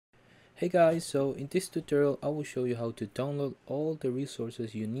Hey guys, so in this tutorial I will show you how to download all the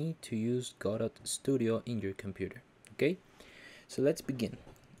resources you need to use Godot Studio in your computer. Okay, so let's begin.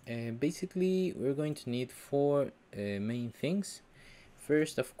 Basically we're going to need four main things.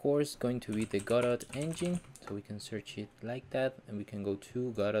 First, of course, going to be the Godot engine, so we can search it like that and we can go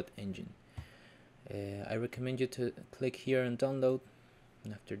to Godot engine. I recommend you to click here and download,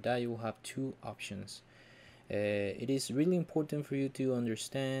 and after that you will have two options. It is really important for you to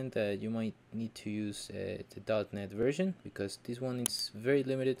understand that you might need to use the .NET version, because this one is very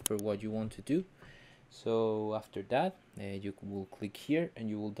limited for what you want to do. So after that you will click here and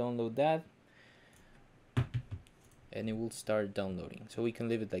you will download that, and it will start downloading. So we can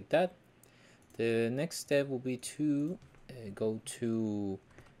leave it like that. The next step will be to go to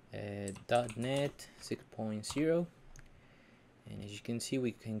 .NET 6.0, and as you can see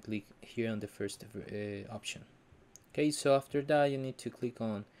we can click here on the first option. Okay, so after that you need to click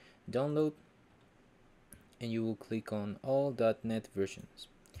on download and you will click on all .NET versions.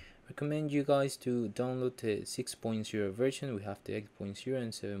 Recommend you guys to download the 6.0 version. We have the 8.0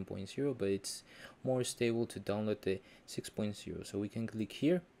 and 7.0, but it's more stable to download the 6.0. So we can click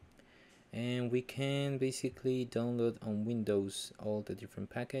here and we can basically download on Windows all the different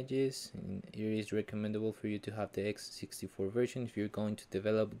packages, and it is recommendable for you to have the x64 version if you're going to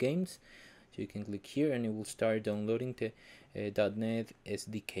develop games. So you can click here and it will start downloading the .NET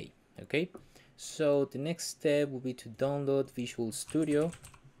SDK. Okay, so the next step will be to download Visual Studio.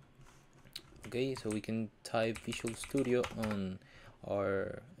 Okay, so we can type Visual Studio on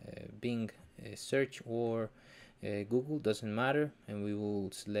our Bing search or Google, doesn't matter, and we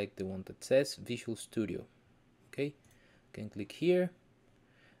will select the one that says Visual Studio. Okay, we can click here,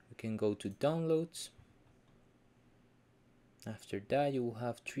 we can go to downloads. After that you will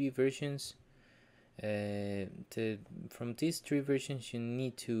have three versions. From these three versions you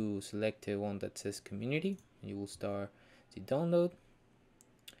need to select the one that says community, and you will start the download.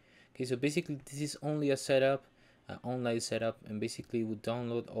 Okay, so basically this is only a setup, online setup, and basically we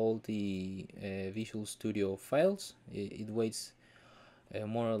download all the Visual Studio files. It weighs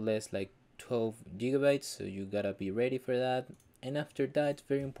more or less like 12 gigabytes, so you gotta be ready for that. And after that it's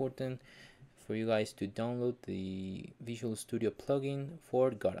very important for you guys to download the Visual Studio plugin for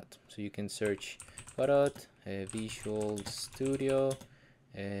Godot. So you can search Godot Visual Studio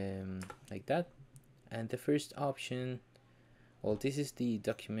like that, and the first option, well, this is the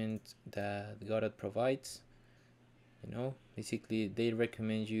document that Godot provides. You know, basically they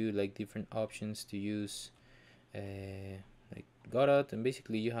recommend you like different options to use like Godot, and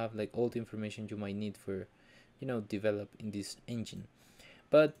basically you have like all the information you might need for, you know, develop in this engine.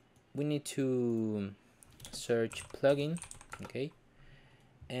 But we need to search plugin, okay,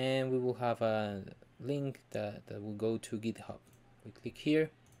 and we will have a link that will go to GitHub. We click here,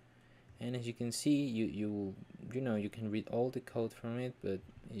 and as you can see you know you can read all the code from it, but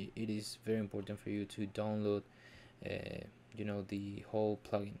it is very important for you to download you know, the whole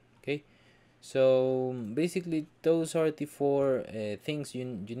plugin. Okay, so basically those are the four things you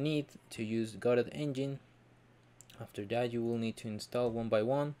need to use Godot engine. After that you will need to install one by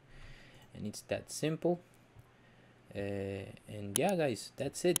one, and it's that simple. And yeah guys,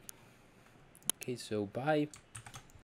 that's it. Okay, so bye.